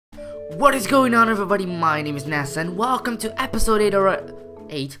What is going on, everybody? My name is Nass and welcome to episode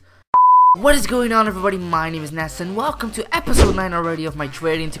 8. What is going on, everybody? My name is Nass and welcome to episode 9 already of my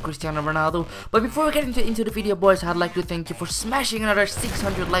trading to Cristiano Ronaldo. But before we get into the video, boys, I'd like to thank you for smashing another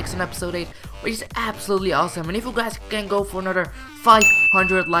 600 likes on episode 8, which is absolutely awesome. And if you guys can go for another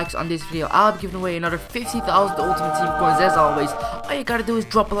 500 likes on this video, I'll be giving away another 50,000 ultimate team coins. As always, all you gotta do is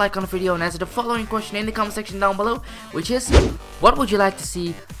drop a like on the video and answer the following question in the comment section down below, which is, what would you like to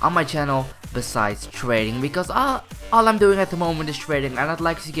see on my channel besides trading? Because all I'm doing at the moment is trading, and I'd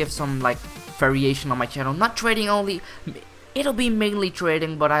like to give some like variation on my channel. Not trading only, it'll be mainly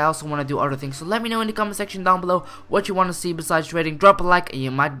trading, but I also want to do other things. So let me know in the comment section down below what you want to see besides trading. Drop a like and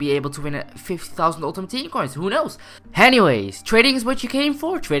you might be able to win 50,000 ultimate team coins. Who knows? Anyways, trading is what you came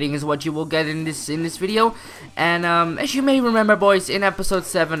for. Trading is what you will get in this video. And as you may remember, boys, in episode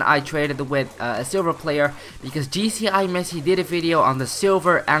 7 I traded with a silver player because GCI Messi did a video on the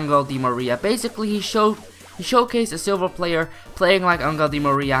silver Angel Di Maria. Basically, he showcased a silver player playing like Angel Di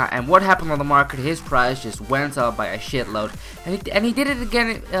Maria, and what happened on the market, his price just went up by a shitload. And he did it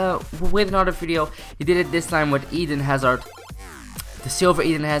again with another video. He did it this time with Eden Hazard, the silver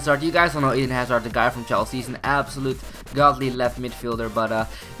Eden Hazard. You guys don't know Eden Hazard, the guy from Chelsea. He's an absolute godly left midfielder, but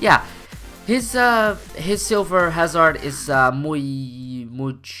yeah, his silver Hazard is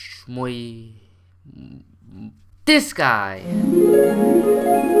this guy.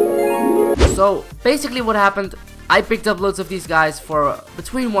 So basically what happened, I picked up loads of these guys for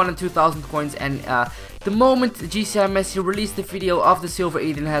between 1 and 2,000 coins, and the moment GCI Messi released the video of the silver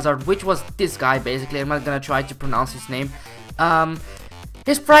Eden Hazard, which was this guy basically, I'm not gonna try to pronounce his name,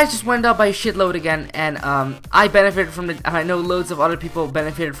 his price just went up by a shitload again, and I benefited from it, and I know loads of other people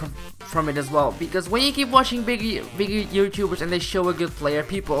benefited from it as well, because when you keep watching big YouTubers and they show a good player,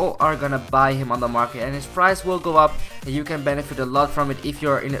 people are gonna buy him on the market, and his price will go up, and you can benefit a lot from it if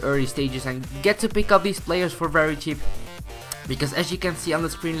you're in the early stages and get to pick up these players for very cheap. Because as you can see on the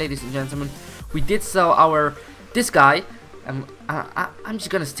screen, ladies and gentlemen, we did sell this guy. I'm just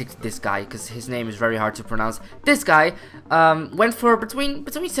gonna stick to this guy because his name is very hard to pronounce. This guy went for between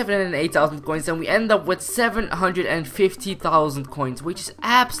 7 and 8,000 coins, and we end up with 750,000 coins, which is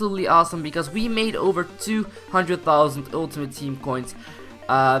absolutely awesome because we made over 200,000 ultimate team coins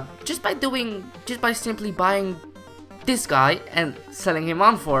just by simply buying this guy and selling him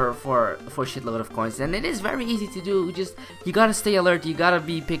on for a shitload of coins. And it is very easy to do. You gotta stay alert, you gotta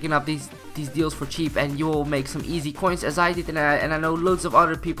be picking up these deals for cheap, and you will make some easy coins, as I did, and I know loads of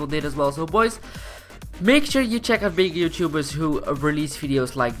other people did as well. So boys, make sure you check out big YouTubers who release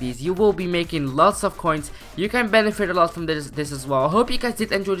videos like these. You will be making lots of coins. You can benefit a lot from this as well. I hope you guys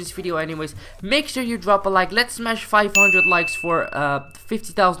did enjoy this video anyways. Make sure you drop a like. Let's smash 500 likes for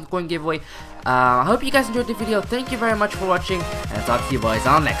 50,000 coin giveaway. I hope you guys enjoyed the video. Thank you very much for watching, and I'll talk to you boys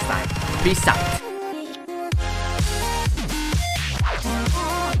all next time. Peace out.